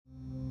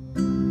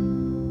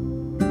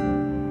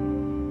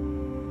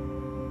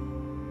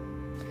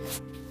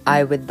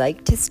I would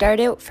like to start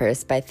out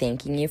first by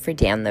thanking you for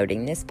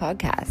downloading this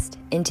podcast.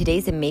 In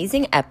today's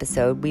amazing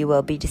episode, we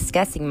will be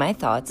discussing my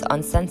thoughts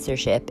on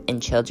censorship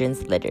in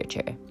children's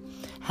literature.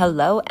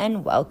 Hello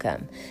and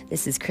welcome.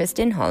 This is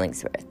Kristen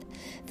Hollingsworth.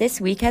 This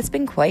week has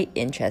been quite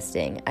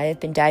interesting. I have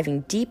been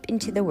diving deep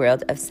into the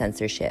world of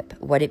censorship,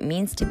 what it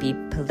means to be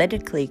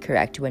politically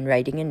correct when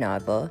writing a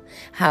novel,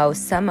 how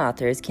some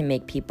authors can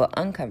make people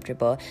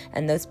uncomfortable,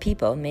 and those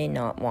people may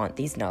not want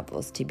these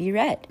novels to be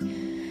read.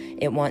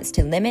 It wants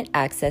to limit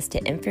access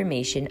to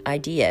information,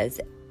 ideas,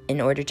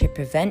 in order to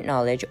prevent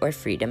knowledge or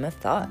freedom of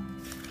thought.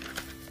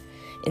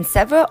 In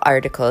several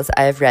articles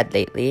I have read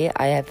lately,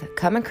 I have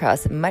come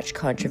across much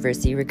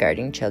controversy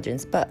regarding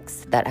children's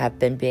books that have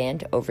been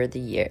banned over the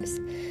years.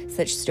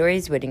 Such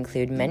stories would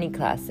include many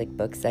classic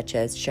books such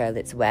as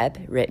Charlotte's Web,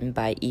 written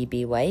by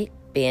E.B. White,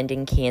 banned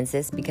in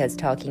Kansas because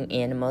talking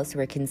animals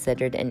were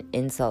considered an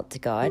insult to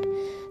God,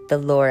 The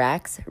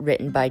Lorax,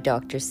 written by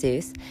Dr.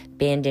 Seuss,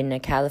 banned in a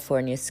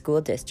California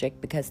school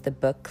district because the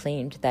book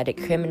claimed that it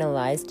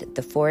criminalized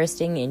the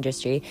foresting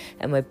industry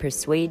and would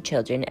persuade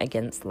children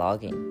against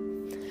logging.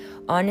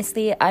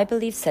 Honestly, I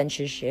believe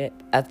censorship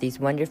of these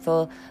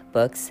wonderful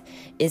books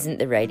isn't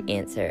the right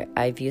answer.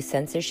 I view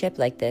censorship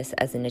like this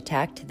as an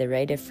attack to the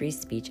right of free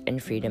speech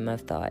and freedom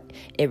of thought.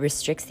 It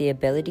restricts the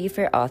ability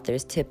for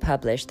authors to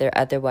publish their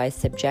otherwise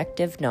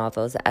subjective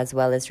novels, as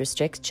well as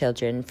restricts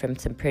children from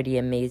some pretty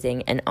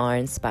amazing and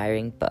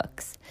awe-inspiring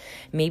books.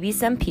 Maybe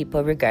some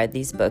people regard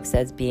these books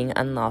as being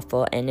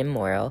unlawful and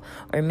immoral,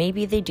 or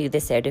maybe they do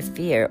this out of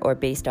fear or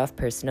based off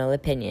personal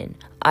opinion.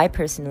 I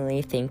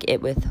personally think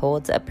it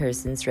withholds a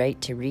person's right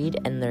to read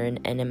and learn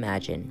and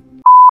imagine.